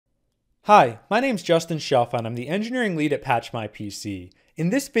Hi, my name's Justin Shelf and I'm the engineering lead at PatchMyPC. In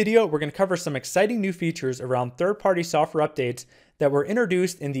this video, we're going to cover some exciting new features around third-party software updates that were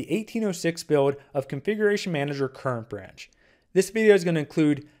introduced in the 1806 build of Configuration Manager Current Branch. This video is going to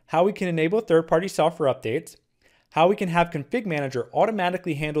include how we can enable third-party software updates, how we can have Config Manager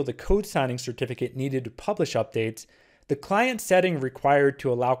automatically handle the code signing certificate needed to publish updates, the client setting required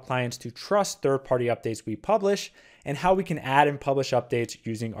to allow clients to trust third-party updates we publish, and how we can add and publish updates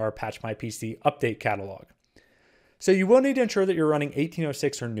using our PatchMyPC update catalog. So you will need to ensure that you're running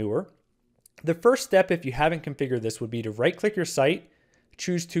 1806 or newer. The first step, if you haven't configured this, would be to right-click your site,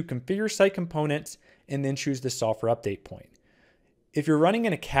 choose to configure site components, and then choose the software update point. If you're running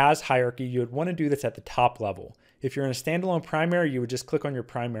in a CAS hierarchy, you would want to do this at the top level. If you're in a standalone primary, you would just click on your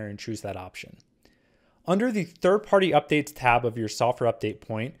primary and choose that option. Under the third-party updates tab of your software update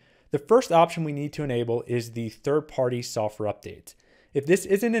point, the first option we need to enable is the third-party software updates. If this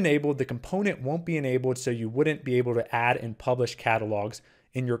isn't enabled, the component won't be enabled, so you wouldn't be able to add and publish catalogs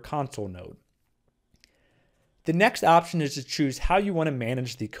in your console node. The next option is to choose how you want to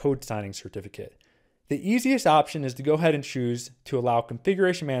manage the code signing certificate. The easiest option is to go ahead and choose to allow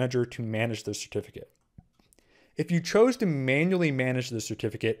Configuration Manager to manage the certificate. If you chose to manually manage the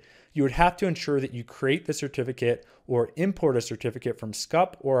certificate, you would have to ensure that you create the certificate or import a certificate from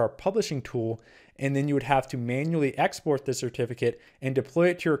SCCM or our publishing tool, and then you would have to manually export the certificate and deploy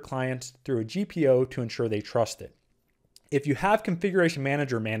it to your clients through a GPO to ensure they trust it. If you have Configuration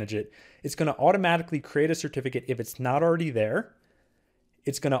Manager manage it, it's going to automatically create a certificate if it's not already there.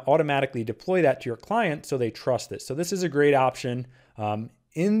 It's going to automatically deploy that to your client so they trust it. So this is a great option.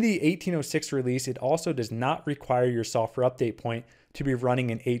 In the 1806 release, it also does not require your software update point to be running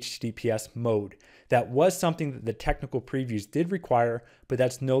in HTTPS mode. That was something that the technical previews did require, but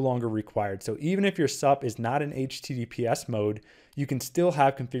that's no longer required. So even if your SUP is not in HTTPS mode, you can still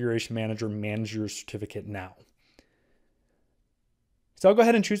have Configuration Manager manage your certificate now. So I'll go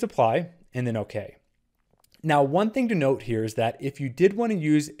ahead and choose Apply and then OK. Now, one thing to note here is that if you did want to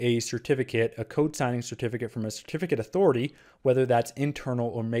use a certificate, a code signing certificate from a certificate authority, whether that's internal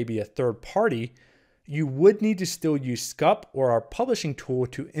or maybe a third party, you would need to still use SCCM or our publishing tool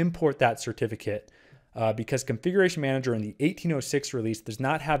to import that certificate because Configuration Manager in the 1806 release does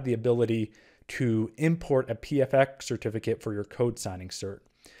not have the ability to import a PFX certificate for your code signing cert.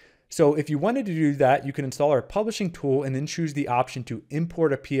 So if you wanted to do that, you can install our publishing tool and then choose the option to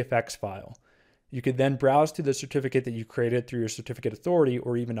import a PFX file. You could then browse to the certificate that you created through your certificate authority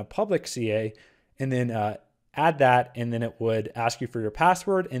or even a public CA, and then add that, and then it would ask you for your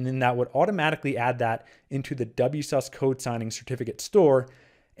password, and then that would automatically add that into the WSUS code signing certificate store.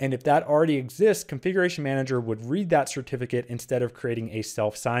 And if that already exists, Configuration Manager would read that certificate instead of creating a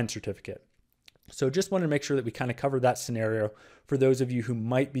self-signed certificate. So just wanted to make sure that we kind of covered that scenario for those of you who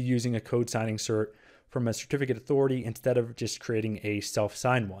might be using a code signing cert from a certificate authority instead of just creating a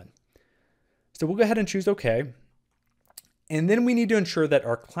self-signed one. So we'll go ahead and choose OK. And then we need to ensure that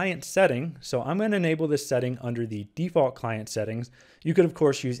our client setting, so I'm going to enable this setting under the default client settings. You could, of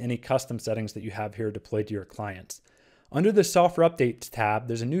course, use any custom settings that you have here deployed to your clients. Under the Software Updates tab,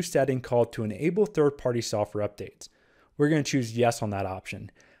 there's a new setting called to enable third-party software updates. We're going to choose yes on that option.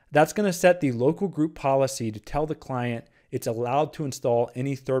 That's going to set the local group policy to tell the client it's allowed to install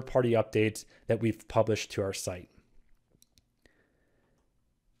any third-party updates that we've published to our site.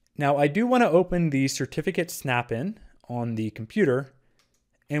 Now, I do want to open the certificate snap-in on the computer,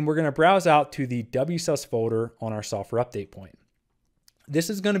 and we're going to browse out to the WSUS folder on our software update point. This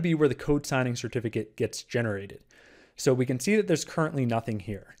is going to be where the code signing certificate gets generated. So we can see that there's currently nothing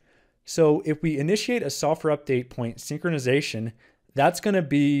here. So if we initiate a software update point synchronization, that's going to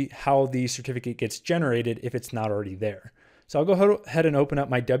be how the certificate gets generated if it's not already there. So I'll go ahead and open up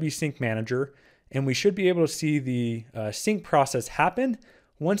my WSync Manager, and we should be able to see the sync process happen.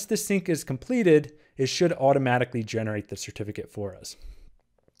 Once the sync is completed, it should automatically generate the certificate for us.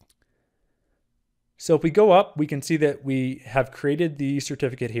 So if we go up, we can see that we have created the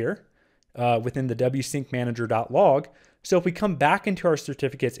certificate here within the wsyncmanager.log. So if we come back into our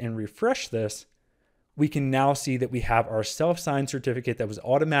certificates and refresh this, we can now see that we have our self-signed certificate that was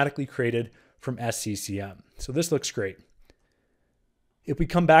automatically created from SCCM. So this looks great. If we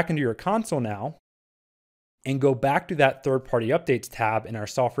come back into your console now, and go back to that third-party updates tab in our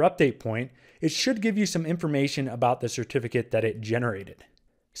software update point, it should give you some information about the certificate that it generated.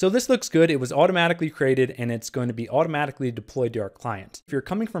 So this looks good. It was automatically created and it's going to be automatically deployed to our clients. If you're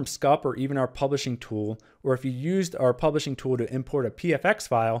coming from SCCM or even our publishing tool, or if you used our publishing tool to import a PFX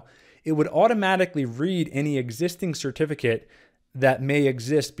file, it would automatically read any existing certificate that may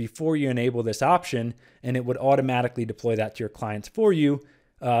exist before you enable this option, and it would automatically deploy that to your clients for you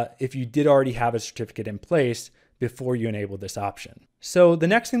if you did already have a certificate in place before you enable this option. So the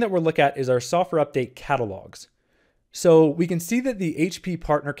next thing that we'll look at is our software update catalogs. So we can see that the HP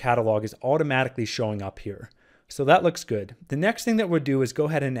partner catalog is automatically showing up here. So that looks good. The next thing that we'll do is go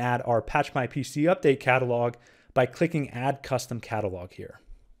ahead and add our Patch My PC update catalog by clicking Add Custom Catalog here.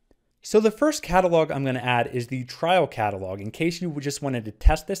 So the first catalog I'm going to add is the trial catalog. In case you just wanted to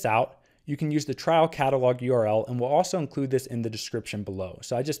test this out, you can use the trial catalog URL, and we'll also include this in the description below.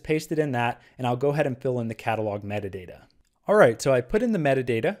 So I just pasted in that, and I'll go ahead and fill in the catalog metadata. All right, so I put in the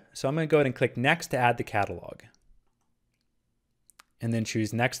metadata. So I'm going to go ahead and click Next to add the catalog. And then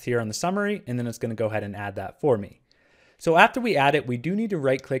choose Next here on the summary, and then it's going to go ahead and add that for me. So after we add it, we do need to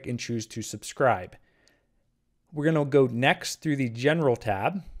right click and choose to subscribe. We're going to go next through the General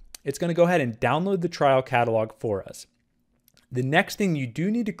tab. It's going to go ahead and download the trial catalog for us. The next thing, you do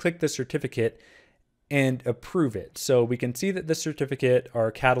need to click the certificate and approve it. So we can see that the certificate,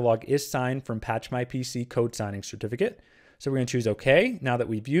 our catalog, is signed from Patch My PC code signing certificate. So we're going to choose OK now that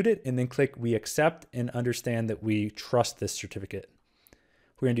we viewed it, and then click We accept and understand that we trust this certificate.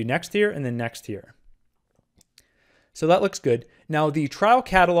 We're going to do Next here and then Next here. So that looks good. Now the trial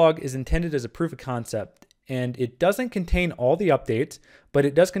catalog is intended as a proof of concept, and it doesn't contain all the updates, but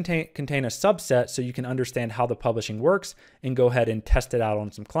it does contain a subset so you can understand how the publishing works and go ahead and test it out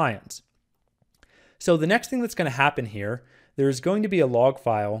on some clients. So the next thing that's going to happen here, there's going to be a log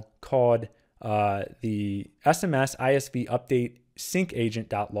file called the SMS ISV update sync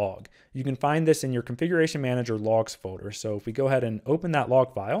agent.log. You can find this in your configuration manager logs folder. So if we go ahead and open that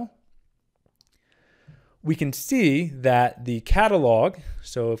log file, we can see that the catalog,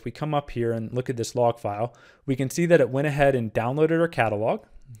 so if we come up here and look at this log file, we can see that it went ahead and downloaded our catalog.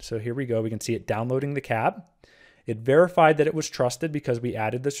 So here we go, we can see it downloading the cab. It verified that it was trusted because we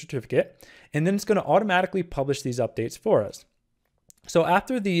added the certificate, and then it's going to automatically publish these updates for us. So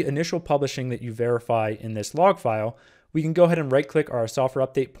after the initial publishing that you verify in this log file, we can go ahead and right click our software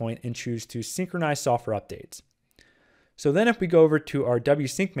update point and choose to synchronize software updates. So then if we go over to our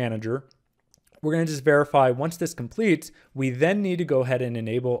WSync manager, we're going to just verify once this completes, we then need to go ahead and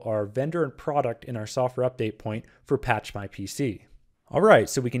enable our vendor and product in our software update point for Patch My PC. All right,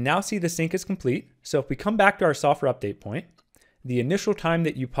 so we can now see the sync is complete. So if we come back to our software update point, the initial time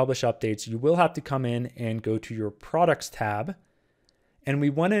that you publish updates, you will have to come in and go to your products tab. And we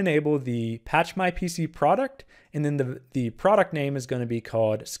want to enable the Patch My PC product, and then the product name is going to be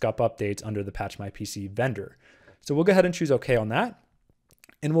called SCUP Updates under the Patch My PC vendor. So we'll go ahead and choose OK on that.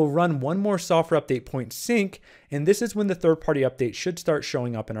 And we'll run one more software update point sync, and this is when the third-party update should start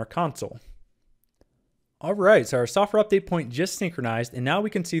showing up in our console. All right, so our software update point just synchronized, and now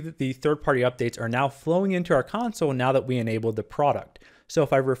we can see that the third-party updates are now flowing into our console now that we enabled the product. So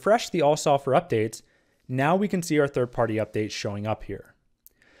if I refresh the all software updates, now we can see our third-party updates showing up here.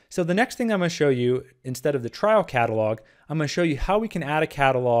 So the next thing I'm going to show you, instead of the trial catalog, I'm going to show you how we can add a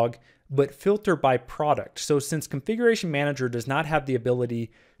catalog but filter by product. So since Configuration Manager does not have the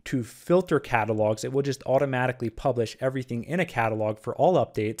ability to filter catalogs, it will just automatically publish everything in a catalog for all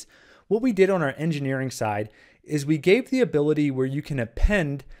updates. What we did on our engineering side is we gave the ability where you can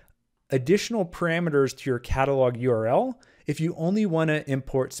append additional parameters to your catalog URL if you only want to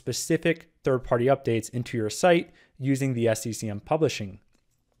import specific third-party updates into your site using the SCCM publishing.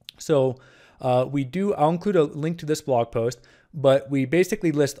 So I'll include a link to this blog post, but we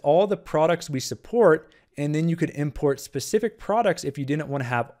basically list all the products we support, and then you could import specific products if you didn't want to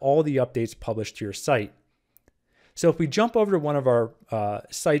have all the updates published to your site. So if we jump over to one of our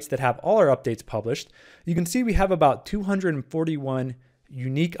sites that have all our updates published, you can see we have about 241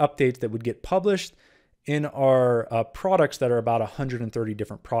 unique updates that would get published in our products that are about 130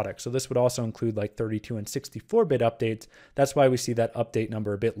 different products. So this would also include like 32 and 64-bit updates. That's why we see that update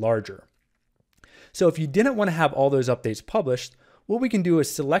number a bit larger. So if you didn't want to have all those updates published, what we can do is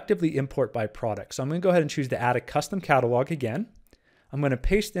selectively import by product. So I'm going to go ahead and choose to add a custom catalog again. I'm going to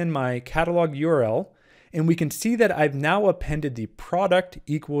paste in my catalog URL, and we can see that I've now appended the product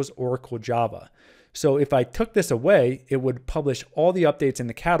equals Oracle Java. So if I took this away, it would publish all the updates in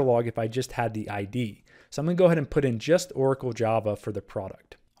the catalog if I just had the ID. So I'm going to go ahead and put in just Oracle Java for the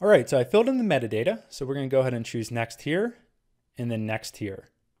product. All right, so I filled in the metadata. So we're going to go ahead and choose Next here and then Next here.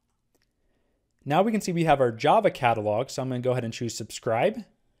 Now we can see we have our Java catalog. So I'm going to go ahead and choose Subscribe.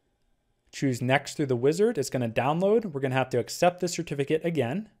 Choose Next through the wizard. It's going to download. We're going to have to accept the certificate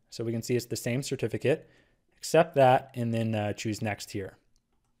again. So we can see it's the same certificate. Accept that and then choose Next here.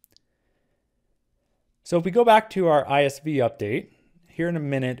 So if we go back to our ISV update, here in a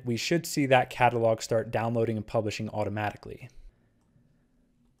minute, we should see that catalog start downloading and publishing automatically.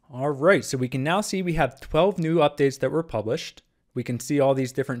 All right, so we can now see we have 12 new updates that were published. we can see all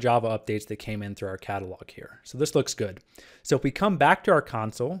these different Java updates that came in through our catalog here. So this looks good. So if we come back to our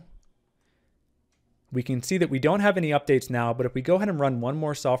console, we can see that we don't have any updates now, but if we go ahead and run one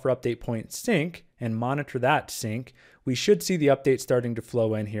more software update point sync and monitor that sync, we should see the update starting to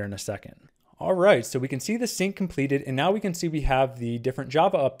flow in here in a second. All right, so we can see the sync completed, and now we can see we have the different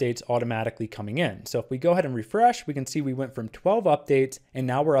Java updates automatically coming in. So if we go ahead and refresh, we can see we went from 12 updates and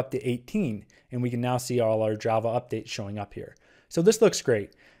now we're up to 18, and we can now see all our Java updates showing up here. So this looks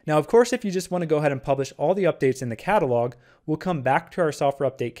great. Now, of course, if you just want to go ahead and publish all the updates in the catalog, we'll come back to our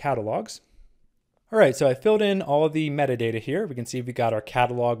software update catalogs. All right, so I filled in all of the metadata here. We can see we got our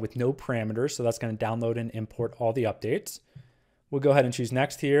catalog with no parameters, so that's going to download and import all the updates. We'll go ahead and choose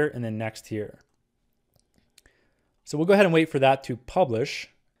next here and then next here. So we'll go ahead and wait for that to publish.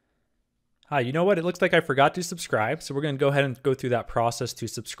 You know what? It looks like I forgot to subscribe, so we're going to go ahead and go through that process to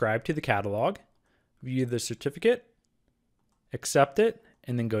subscribe to the catalog, view the certificate, accept it,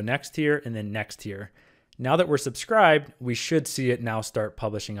 and then go next here and then next here. Now that we're subscribed, we should see it now start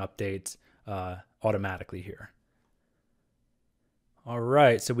publishing updates automatically here. All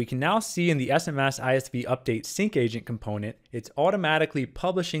right, so we can now see in the SMS ISV update sync agent component, it's automatically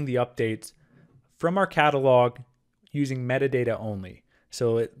publishing the updates from our catalog using metadata only.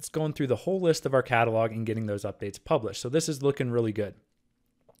 So it's going through the whole list of our catalog and getting those updates published. So this is looking really good.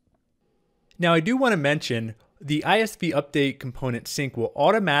 Now I do want to mention the ISV update component sync will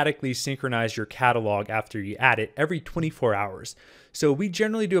automatically synchronize your catalog after you add it every 24 hours. So we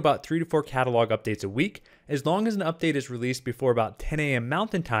generally do about 3 to 4 catalog updates a week. As long as an update is released before about 10 a.m.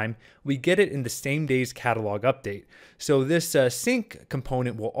 Mountain Time, we get it in the same day's catalog update. So this sync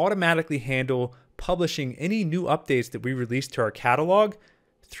component will automatically handle publishing any new updates that we release to our catalog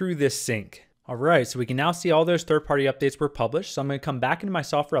through this sync. All right, so we can now see all those third-party updates were published. So I'm going to come back into my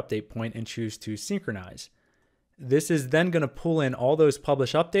software update point and choose to synchronize. This is then going to pull in all those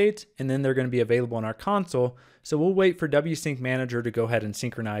published updates, and then they're going to be available in our console. So we'll wait for WSync Manager to go ahead and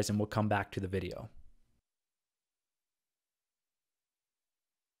synchronize, and we'll come back to the video.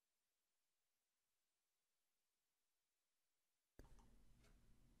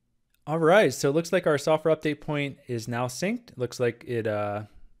 All right, so it looks like our software update point is now synced. It looks like it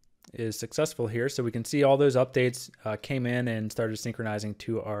is successful here. So we can see all those updates came in and started synchronizing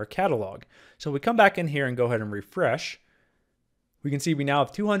to our catalog. So we come back in here and go ahead and refresh. We can see we now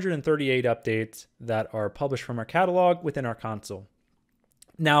have 238 updates that are published from our catalog within our console.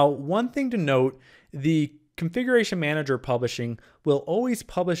 Now, one thing to note, the Configuration Manager publishing will always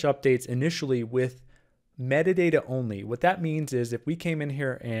publish updates initially with metadata only. What that means is if we came in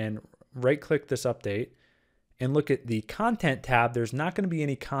here and right-click this update and look at the content tab, there's not going to be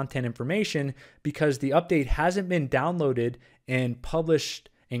any content information because the update hasn't been downloaded and published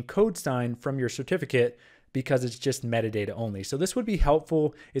and code signed from your certificate because it's just metadata only. So this would be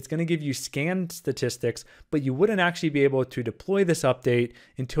helpful. It's going to give you scan statistics, but you wouldn't actually be able to deploy this update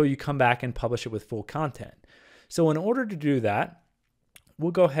until you come back and publish it with full content. So in order to do that,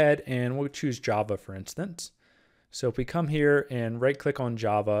 we'll go ahead and we'll choose Java, for instance. So if we come here and right-click on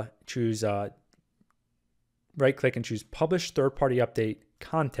Java, choose right-click and choose Publish Third-Party Update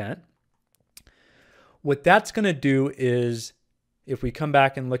Content. What that's going to do is, if we come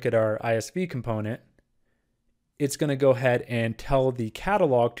back and look at our ISV component, it's going to go ahead and tell the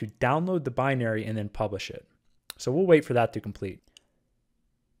catalog to download the binary and then publish it. So we'll wait for that to complete.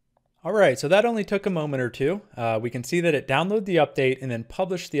 All right, so that only took a moment or two. We can see that it downloaded the update and then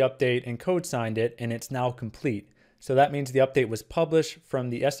published the update and code signed it, and it's now complete. So that means the update was published from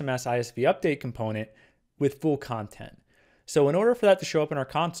the SMS ISV update component with full content. So in order for that to show up in our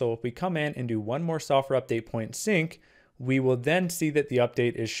console, if we come in and do one more software update point sync, we will then see that the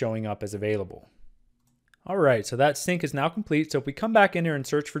update is showing up as available. All right, so that sync is now complete. So if we come back in here and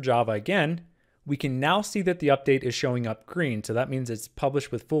search for Java again, we can now see that the update is showing up green. So that means it's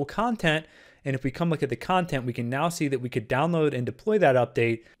published with full content. And if we come look at the content, we can now see that we could download and deploy that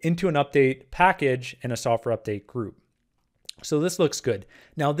update into an update package in a software update group. So this looks good.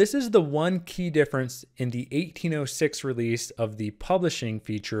 Now, this is the one key difference in the 1806 release of the publishing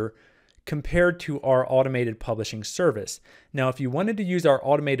feature compared to our automated publishing service. Now, if you wanted to use our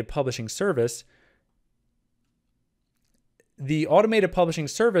automated publishing service, the automated publishing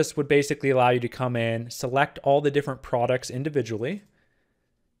service would basically allow you to come in, select all the different products individually.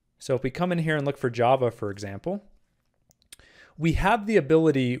 So if we come in here and look for Java, for example, we have the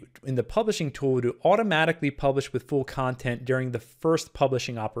ability in the publishing tool to automatically publish with full content during the first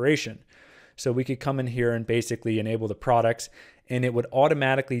publishing operation. So we could come in here and basically enable the products, and it would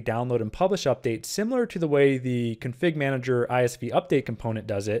automatically download and publish updates similar to the way the Config Manager ISV update component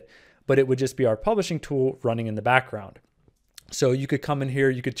does it, but it would just be our publishing tool running in the background. So you could come in here,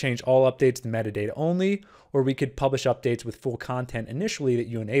 you could change all updates to metadata only, or we could publish updates with full content initially that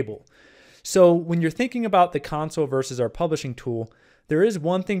you enable. So when you're thinking about the console versus our publishing tool, there is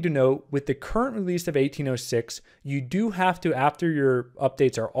one thing to note. With the current release of 1806, you do have to, after your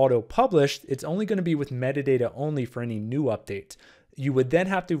updates are auto-published, it's only going to be with metadata only for any new updates. You would then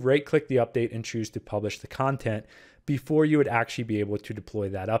have to right-click the update and choose to publish the content before you would actually be able to deploy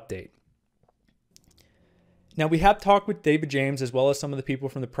that update. Now, we have talked with David James as well as some of the people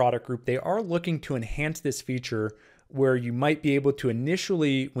from the product group. They are looking to enhance this feature where you might be able to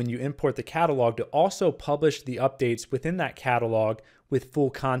initially, when you import the catalog, to also publish the updates within that catalog with full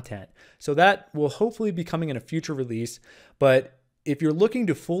content. So that will hopefully be coming in a future release. But if you're looking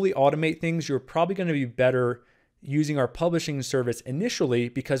to fully automate things, you're probably going to be better using our publishing service initially,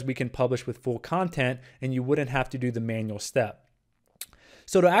 because we can publish with full content and you wouldn't have to do the manual step.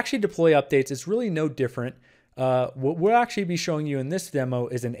 So to actually deploy updates, it's really no different. What we'll actually be showing you in this demo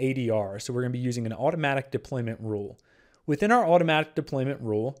is an ADR. So we're going to be using an automatic deployment rule. Within our automatic deployment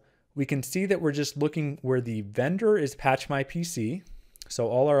rule, we can see that we're just looking where the vendor is Patch My PC. So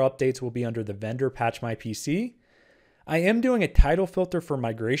all our updates will be under the vendor Patch My PC. I am doing a title filter for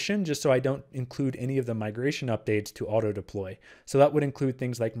migration just so I don't include any of the migration updates to auto deploy. So that would include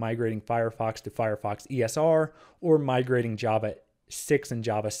things like migrating Firefox to Firefox ESR or migrating Java 6 and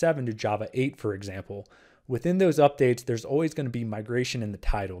Java 7 to Java 8, for example. Within those updates, there's always going to be migration in the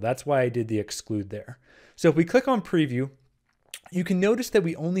title. That's why I did the exclude there. So if we click on preview, you can notice that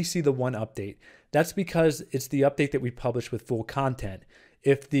we only see the one update. That's because it's the update that we published with full content.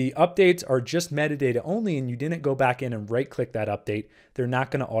 If the updates are just metadata only and you didn't go back in and right click that update, they're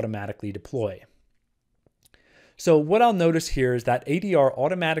not going to automatically deploy. So what I'll notice here is that ADR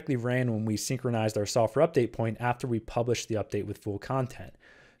automatically ran when we synchronized our software update point after we published the update with full content.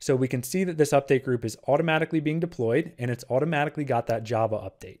 So we can see that this update group is automatically being deployed and it's automatically got that Java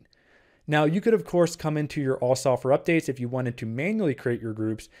update. Now you could of course come into your all software updates if you wanted to manually create your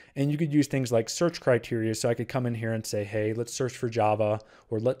groups, and you could use things like search criteria. So I could come in here and say, hey, let's search for Java,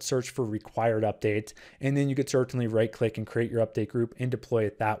 or let's search for required updates. And then you could certainly right click and create your update group and deploy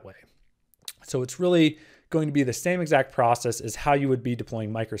it that way. So it's really going to be the same exact process as how you would be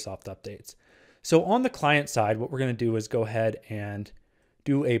deploying Microsoft updates. So on the client side, what we're going to do is go ahead and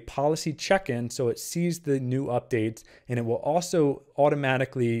do a policy check-in so it sees the new updates, and it will also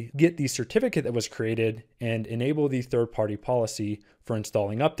automatically get the certificate that was created and enable the third-party policy for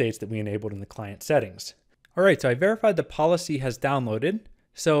installing updates that we enabled in the client settings. All right, so I verified the policy has downloaded.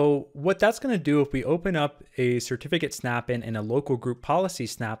 So what that's going to do, if we open up a certificate snap-in and a local group policy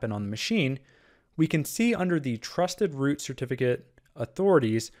snap-in on the machine, we can see under the trusted root certificate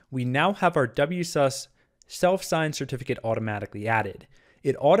authorities, we now have our WSUS self-signed certificate automatically added.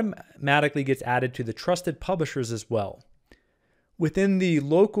 It automatically gets added to the trusted publishers as well. Within the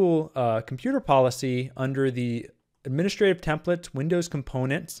local computer policy, under the administrative templates, Windows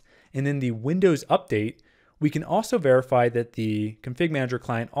components, and then the Windows update, we can also verify that the config manager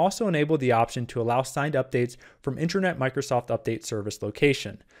client also enabled the option to allow signed updates from Internet Microsoft Update Service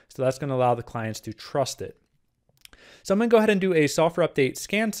location. So that's going to allow the clients to trust it. So I'm going to go ahead and do a software update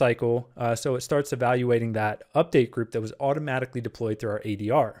scan cycle so it starts evaluating that update group that was automatically deployed through our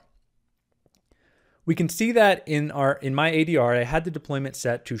ADR. We can see that in my ADR, I had the deployment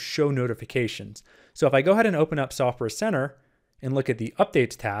set to show notifications. So if I go ahead and open up Software Center and look at the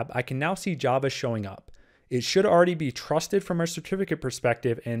Updates tab, I can now see Java showing up. It should already be trusted from a certificate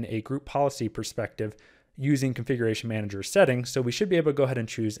perspective and a group policy perspective using Configuration Manager settings, so we should be able to go ahead and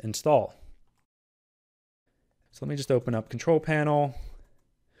choose Install. So let me just open up Control Panel.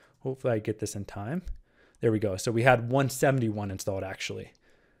 Hopefully I get this in time. There we go. So we had 171 installed actually.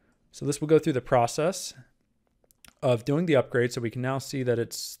 So this will go through the process of doing the upgrade. So we can now see that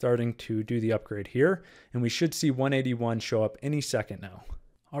it's starting to do the upgrade here, and we should see 181 show up any second now.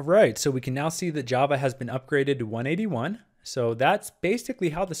 All right, so we can now see that Java has been upgraded to 181. So that's basically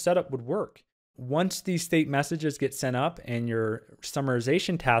how the setup would work. Once these state messages get sent up and your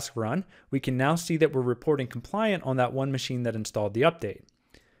summarization task run, we can now see that we're reporting compliant on that one machine that installed the update.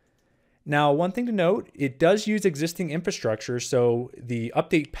 Now, one thing to note, it does use existing infrastructure, so the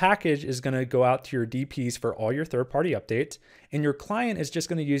update package is going to go out to your DPs for all your third-party updates, and your client is just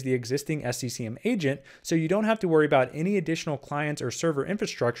going to use the existing SCCM agent, so you don't have to worry about any additional clients or server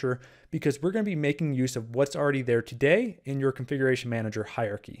infrastructure because we're going to be making use of what's already there today in your configuration manager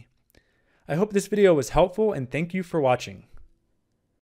hierarchy. I hope this video was helpful, and thank you for watching.